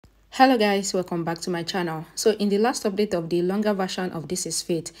Hello guys, welcome back to my channel. So in the last update of the longer version of This Is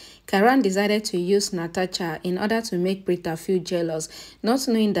Fate, Karan decided to use Natasha in order to make Preeta feel jealous, not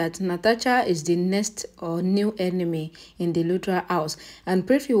knowing that Natasha is the next or new enemy in the Lorhri house, and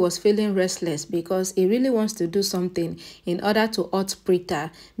Prithvi was feeling restless because he really wants to do something in order to hurt Preeta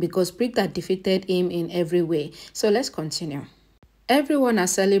because Preeta defeated him in every way. So let's continue. Everyone are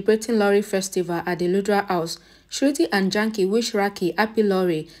celebrating Lorhri festival at the Lorhri house. Shrishti and Janki wish Raki happy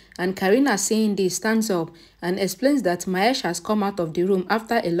Lorhri, and Karina, seeing this, stands up and explains that Mahesh has come out of the room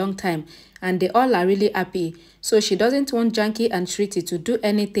after a long time and they all are really happy, so she doesn't want Janki and Shrishti to do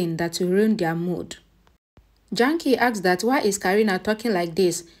anything that will ruin their mood. Janki asks that why is Karina talking like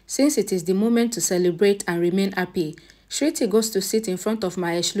this since it is the moment to celebrate and remain happy. Shrishti goes to sit in front of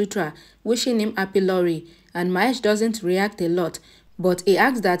Mahesh Lorhri, wishing him happy Lorhri, and Mahesh doesn't react a lot, but he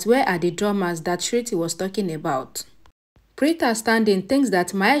asks that where are the drummers that Shrishti was talking about. Preeta, standing, thinks that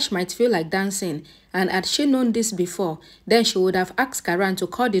Mahesh might feel like dancing, and had she known this before, then she would have asked Karan to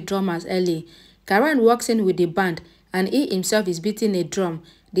call the drummers early. Karan walks in with the band and he himself is beating a drum.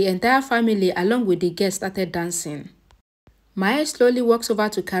 The entire family along with the guests started dancing. Mahesh slowly walks over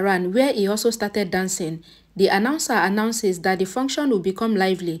to Karan where he also started dancing. The announcer announces that the function will become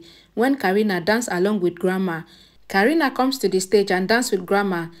lively when Karina dances along with Grandma. Karina comes to the stage and dances with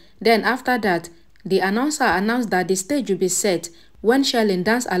Grandma. Then after that, the announcer announced that the stage will be set when Shelin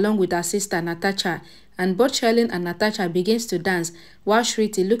dances along with her sister Natasha, and both Shelin and Natasha begins to dance while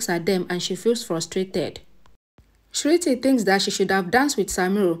Shrishti looks at them and she feels frustrated. Shrishti thinks that she should have danced with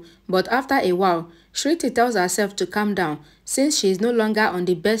Samir, but after a while, Shrishti tells herself to calm down since she is no longer on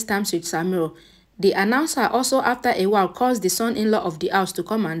the best terms with Samir. The announcer also after a while calls the son-in-law of the house to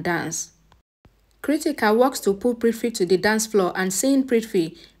come and dance. Kritika walks to pull Prithvi to the dance floor, and seeing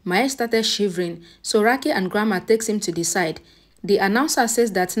Prithvi, Mahesh started shivering, so Raki and Grandma takes him to the side. The announcer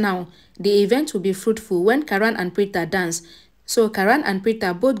says that now, the event will be fruitful when Karan and Preeta dance, so Karan and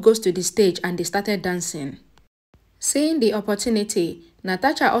Preeta both goes to the stage and they started dancing. Seeing the opportunity,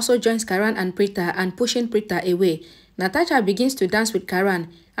 Natasha also joins Karan and Preeta and pushing Preeta away. Natasha begins to dance with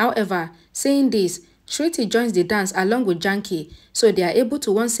Karan. However, seeing this, Shrishti joins the dance along with Janki, so they are able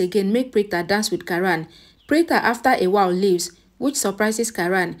to once again make Preeta dance with Karan. Preeta after a while leaves, which surprises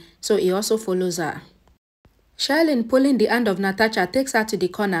Karan, so he also follows her. Shelin, pulling the hand of Natasha, takes her to the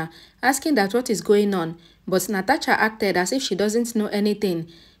corner, asking that what is going on, but Natasha acted as if she doesn't know anything.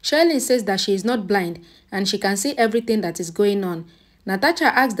 Shelin says that she is not blind and she can see everything that is going on. Natasha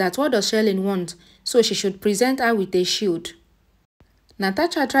asks that what does Shelin want, so she should present her with a shield.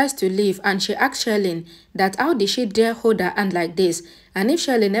 Natasha tries to leave and she asks Shelin that how did she dare hold her hand like this, and if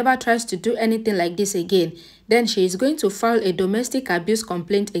Shelin never tries to do anything like this again, then she is going to file a domestic abuse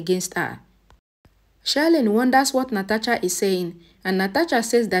complaint against her. Shelin wonders what Natasha is saying, and Natasha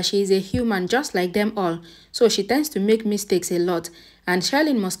says that she is a human just like them all, so she tends to make mistakes a lot, and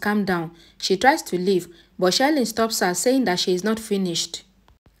Shelin must calm down. She tries to leave, but Shelin stops her, saying that she is not finished.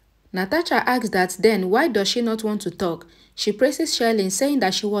 Natasha asks that then why does she not want to talk. She praises Shelin, saying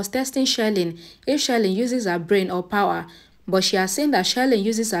that she was testing Shelin if Shelin uses her brain or power, but she has seen that Shelin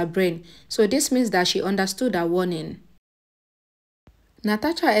uses her brain, so this means that she understood her warning.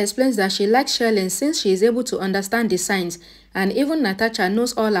 Natasha explains that she likes Shelin since she is able to understand the signs, and even Natasha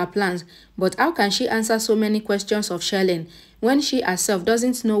knows all her plans, but how can she answer so many questions of Shelin when she herself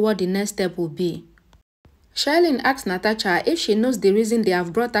doesn't know what the next step will be? Shelin asks Natasha if she knows the reason they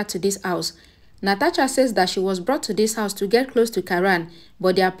have brought her to this house. Natasha says that she was brought to this house to get close to Karan,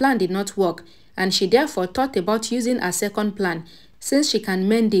 but their plan did not work, and she therefore thought about using a second plan, since she can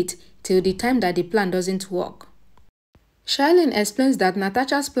mend it till the time that the plan doesn't work. Shelin explains that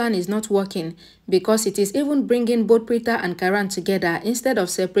Natasha's plan is not working because it is even bringing both Preeta and Karan together instead of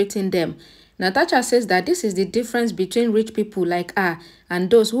separating them. Natasha says that this is the difference between rich people like her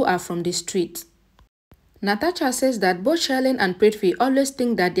and those who are from the street. Natasha says that both Shelin and Prithvi always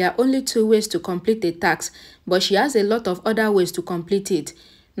think that there are only two ways to complete a task, but she has a lot of other ways to complete it.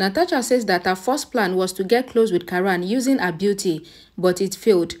 Natasha says that her first plan was to get close with Karan using her beauty, but it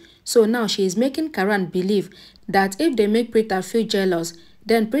failed. So now she is making Karan believe that if they make Preeta feel jealous,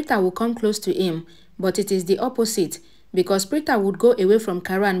 then Preeta will come close to him. But it is the opposite, because Preeta would go away from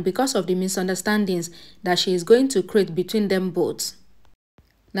Karan because of the misunderstandings that she is going to create between them both.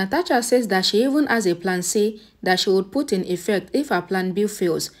 Natasha says that she even has a plan C that she would put in effect if her plan B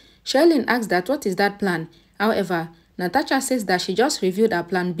fails. Shelin asks that what is that plan. However, Natasha says that she just reviewed her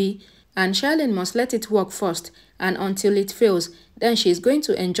plan B and Shelin must let it work first, and until it fails, then she is going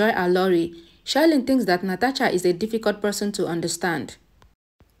to enjoy her Lorhri. Shelin thinks that Natasha is a difficult person to understand.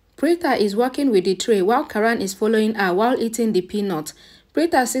 Preeta is working with the tray while Karan is following her while eating the peanut.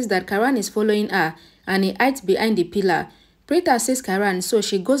 Preeta sees that Karan is following her and he hides behind the pillar. Preeta sees Karan, so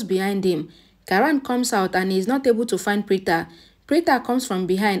she goes behind him. Karan comes out and he is not able to find Preeta. Preeta comes from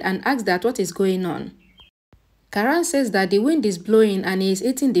behind and asks that what is going on. Karan says that the wind is blowing and he is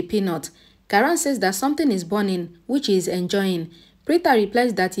eating the peanut. Karan says that something is burning, which he is enjoying. Preeta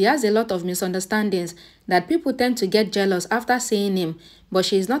replies that he has a lot of misunderstandings, that people tend to get jealous after seeing him, but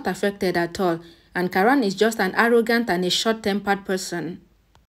she is not affected at all, and Karan is just an arrogant and a short-tempered person.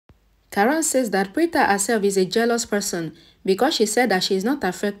 Karan says that Preeta herself is a jealous person because she said that she is not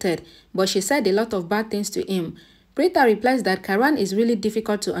affected, but she said a lot of bad things to him. Preeta replies that Karan is really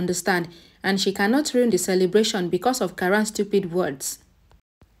difficult to understand and she cannot ruin the celebration because of Karan's stupid words.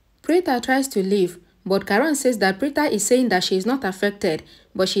 Preeta tries to leave, but Karan says that Preeta is saying that she is not affected,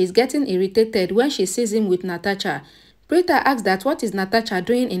 but she is getting irritated when she sees him with Natasha. Preeta asks that what is Natasha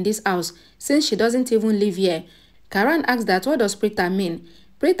doing in this house since she doesn't even live here. Karan asks that what does Preeta mean.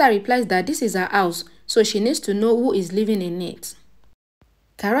 Preeta replies that this is her house, so she needs to know who is living in it.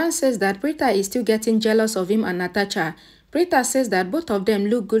 Karan says that Preeta is still getting jealous of him and Natasha. Preeta says that both of them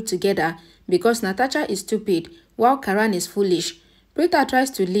look good together because Natasha is stupid while Karan is foolish. Preeta tries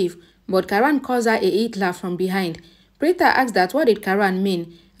to leave, but Karan calls her a Hitler from behind. Preeta asks that what did Karan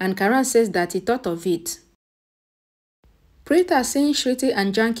mean, and Karan says that he thought of it. Preeta seeing Shrishti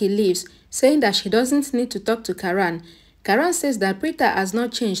and Janki leaves, saying that she doesn't need to talk to Karan. Karan says that Preeta has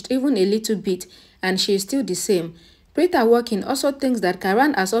not changed even a little bit and she is still the same. Preeta walking also thinks that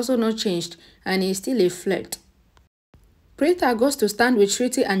Karan has also not changed and he is still a flirt. Preeta goes to stand with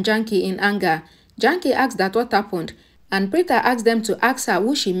Shrishti and Janki in anger. Janki asks that what happened and Preeta asks them to ask her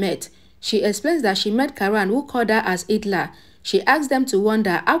who she met. She explains that she met Karan who called her as Hitler. She asks them to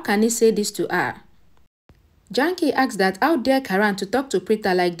wonder how can he say this to her. Janki asks that how dare Karan to talk to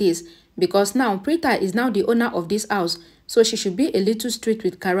Preeta like this because now Preeta is now the owner of this house, so she should be a little strict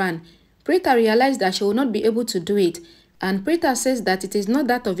with Karan. Preeta realized that she will not be able to do it, and Preeta says that it is not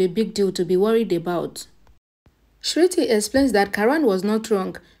that of a big deal to be worried about. Shrishti explains that Karan was not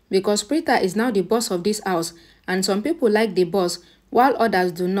wrong because Preeta is now the boss of this house, and some people like the boss while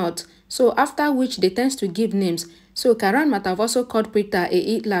others do not, so after which they tend to give names, so Karan might have also called Preeta a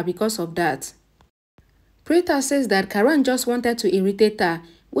Hitler because of that. Preeta says that Karan just wanted to irritate her,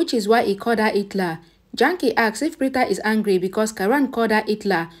 which is why he called her Hitler. Janki asks if Preeta is angry because Karan called her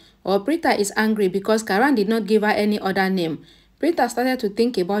Hitler, or Preeta is angry because Karan did not give her any other name. Preeta started to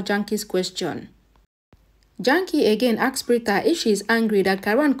think about Janki's question. Janki again asks Preeta if she is angry that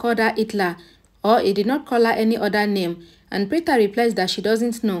Karan called her Hitler, or he did not call her any other name, and Preeta replies that she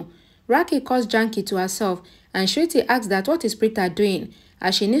doesn't know. Raki calls Janki to herself, and Shrishti asks that what is Preeta doing,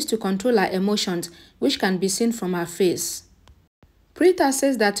 as she needs to control her emotions, which can be seen from her face. Preeta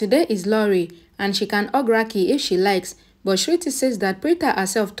says that today is Lorhri and she can hug Raki if she likes, but Shrishti says that Preeta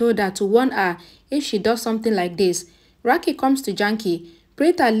herself told her to warn her if she does something like this. Raki comes to Janki.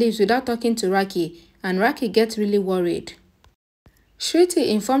 Preeta leaves without talking to Raki, and Raki gets really worried. Shrishti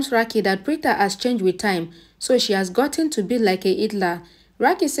informs Raki that Preeta has changed with time, so she has gotten to be like a Hitler.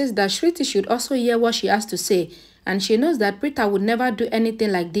 Raki says that Shrishti should also hear what she has to say, and she knows that Preeta would never do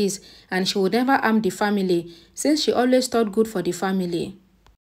anything like this and she would never harm the family since she always thought good for the family.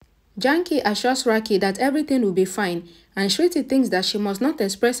 Janki assures Raki that everything will be fine, and Shrishti thinks that she must not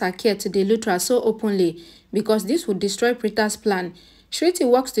express her care to the Luthra so openly because this would destroy Preeta's plan. Shrishti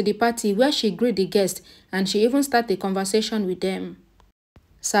walks to the party where she greets the guests and she even starts a conversation with them.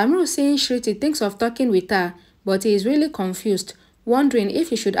 Samru, seeing Shrishti, thinks of talking with her, but he is really confused, wondering if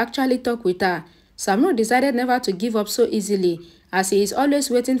he should actually talk with her. Samru decided never to give up so easily, as he is always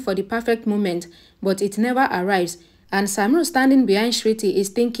waiting for the perfect moment, but it never arrives, and Samru, standing behind Shrishti, is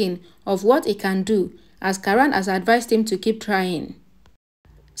thinking of what he can do, as Karan has advised him to keep trying.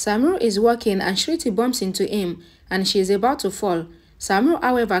 Samru is walking and Shrishti bumps into him, and she is about to fall. Samru,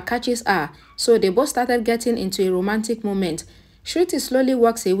 however, catches her, so they both started getting into a romantic moment. Shrishti slowly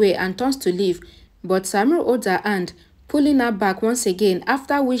walks away and turns to leave, but Samru holds her hand, pulling her back once again,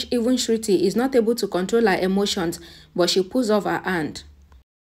 after which even Shrishti is not able to control her emotions, but she pulls off her hand.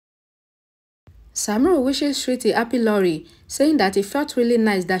 Samru wishes Shrishti happy Lorhri, saying that it felt really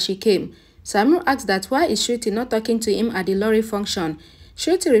nice that she came. Samru asks that why is Shrishti not talking to him at the Lorhri function.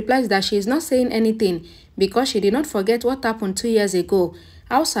 Shrishti replies that she is not saying anything because she did not forget what happened 2 years ago,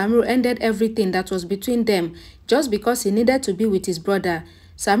 how Samru ended everything that was between them just because he needed to be with his brother.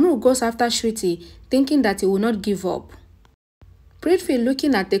 Samru goes after Shrishti, thinking that he will not give up. Prithvi,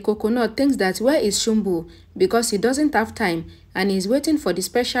 looking at the coconut, thinks that where is Shumbu because he doesn't have time and he is waiting for the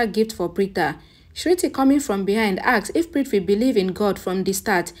special gift for Preeta. Shrishti, coming from behind, asks if Prithvi believed in God from the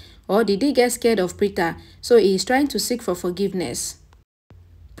start or did he get scared of Preeta, so he is trying to seek for forgiveness.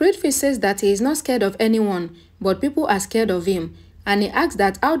 Prithvi says that he is not scared of anyone, but people are scared of him, and he asks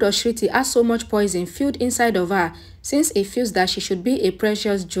that how does Shrishti have so much poison filled inside of her since he feels that she should be a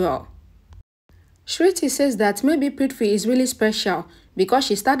precious jewel. Shrishti says that maybe Prithvi is really special because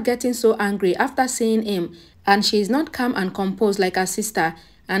she started getting so angry after seeing him, and she is not calm and composed like her sister,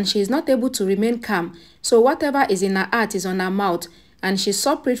 and she is not able to remain calm, so whatever is in her heart is on her mouth, and she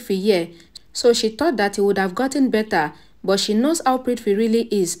saw Prithvi here, so she thought that he would have gotten better, but she knows how Prithvi really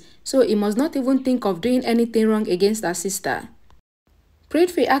is, so he must not even think of doing anything wrong against her sister.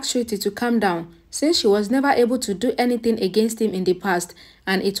 Prithvi asked Shrishti to calm down since she was never able to do anything against him in the past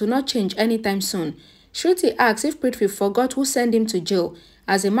and it will not change anytime soon. Shrishti asked if Prithvi forgot who sent him to jail.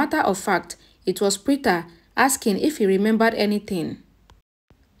 As a matter of fact, it was Preeta asking if he remembered anything.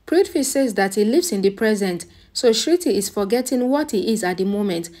 Prithvi says that he lives in the present, so Shrishti is forgetting what he is at the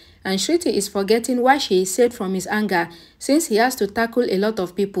moment, and Shrishti is forgetting why she is saved from his anger since he has to tackle a lot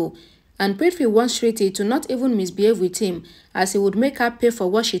of people. And Prithvi wants Shrishti to not even misbehave with him as he would make her pay for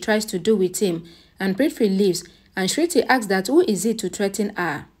what she tries to do with him. And Prithvi leaves, and Shrishti asks that who is it to threaten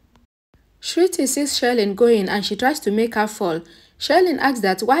her. Shrishti sees Sherlyn going and she tries to make her fall. Sherlyn asks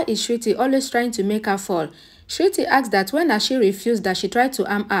that why is Shrishti always trying to make her fall. Shrishti asks that when has she refused that she tried to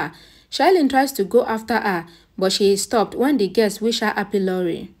harm her. Sherlyn tries to go after her, but she is stopped when the guests wish her happy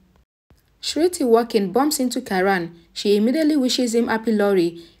Lorhri. Shrishti walking bumps into Karan. She immediately wishes him happy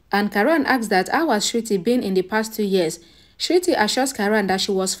Lorhri, and Karan asks that how has Shrishti been in the past 2 years. Shrishti assures Karan that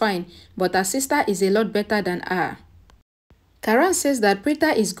she was fine, but her sister is a lot better than her. Karan says that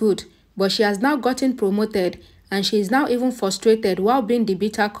Preeta is good, but she has now gotten promoted, and she is now even frustrated while being the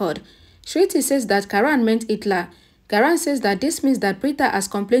bitter cord. Shrishti says that Karan meant Hitler. Karan says that this means that Preeta has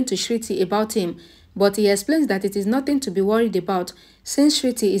complained to Shrishti about him, but he explains that it is nothing to be worried about since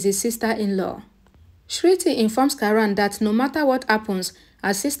Shrishti is his sister-in-law. Shrishti informs Karan that no matter what happens,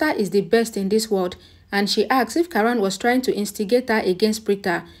 her sister is the best in this world, and she asks if Karan was trying to instigate her against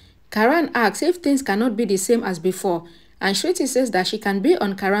Preeta. Karan asks if things cannot be the same as before, and Shrishti says that she can be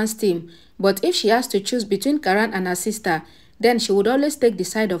on Karan's team, but if she has to choose between Karan and her sister, then she would always take the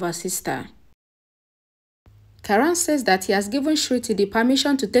side of her sister. Karan says that he has given Shrishti the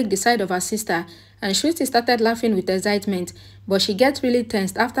permission to take the side of her sister, and Shrishti started laughing with excitement, but she gets really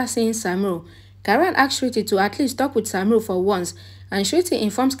tensed after seeing Samru. Karan asks Shrishti to at least talk with Samru for once, and Shrishti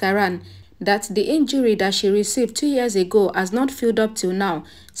informs Karan that the injury that she received 2 years ago has not filled up till now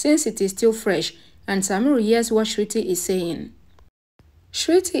since it is still fresh, and Samru hears what Shrishti is saying.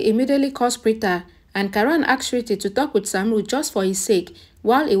 Shrishti immediately calls Preeta, and Karan asks Shrishti to talk with Samru just for his sake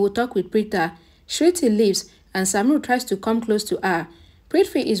while he will talk with Preeta. Shrishti leaves, and Samru tries to come close to her.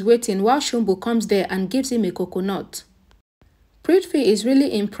 Prithvi is waiting while Shambhu comes there and gives him a coconut. Prithvi is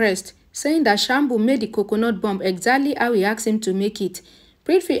really impressed, saying that Shambhu made the coconut bomb exactly how he asked him to make it.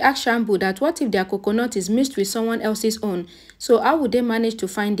 Prithvi asks Shambhu that what if their coconut is mixed with someone else's own, so how would they manage to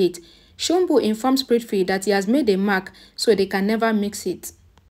find it? Shambhu informs Prithvi that he has made a mark so they can never mix it.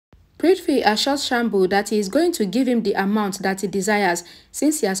 Prithvi assures Shambhu that he is going to give him the amount that he desires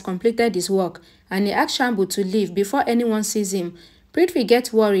since he has completed his work, and he asks Shambhu to leave before anyone sees him. Prithvi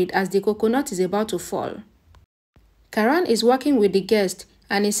gets worried as the coconut is about to fall. Karan is working with the guest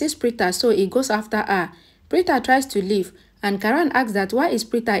and he sees Preeta, so he goes after her. Preeta tries to leave, and Karan asks that why is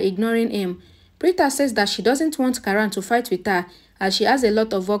Preeta ignoring him. Preeta says that she doesn't want Karan to fight with her as she has a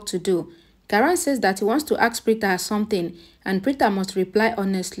lot of work to do. Karan says that he wants to ask Preeta something, and Preeta must reply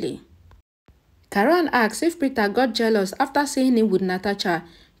honestly. Karan asks if Preeta got jealous after seeing him with Natasha.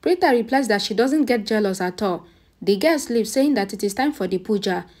 Preeta replies that she doesn't get jealous at all. The guest leaves, saying that it is time for the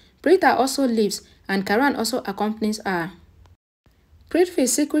puja. Preeta also leaves, and Karan also accompanies her. Prithvi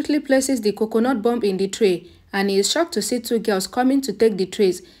secretly places the coconut bomb in the tray, and he is shocked to see 2 girls coming to take the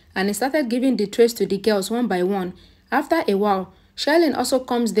trays, and he started giving the trays to the girls one by one. After a while, Sherlyn also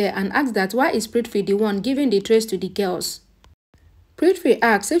comes there and asks that why is Prithvi the one giving the trays to the girls. Prithvi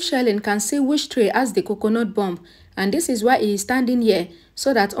asks if Sherlyn can see which tray has the coconut bomb, and this is why he is standing here,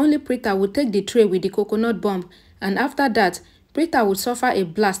 so that only Preeta would take the tray with the coconut bomb, and after that, Preeta would suffer a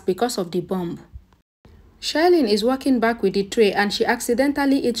blast because of the bomb. Sherlyn is walking back with the tray and she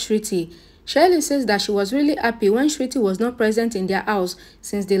accidentally eats Shrishti. Sherlyn says that she was really happy when Shrishti was not present in their house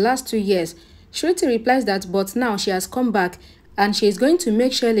since the last 2 years. Shrishti replies that but now she has come back and she is going to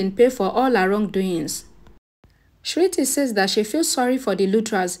make Sherlyn pay for all her wrongdoings. Shrishti says that she feels sorry for the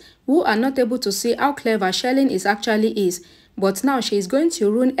Lutras who are not able to see how clever Sherlyn is, but now she is going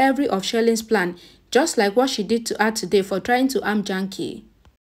to ruin every of Sherlyn's plan, just like what she did to her today for trying to harm Janki.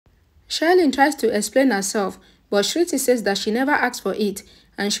 Sherlyn tries to explain herself, but Shrishti says that she never asked for it,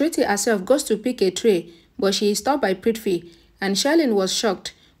 and Shrishti herself goes to pick a tray, but she is stopped by Prithvi, and Sherlyn was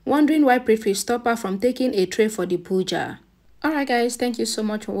shocked wondering why Prithvi stopped her from taking a tray for the puja. Alright guys, thank you so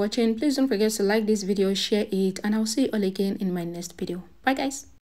much for watching. Please don't forget to like this video, share it, and I'll see you all again in my next video. Bye guys.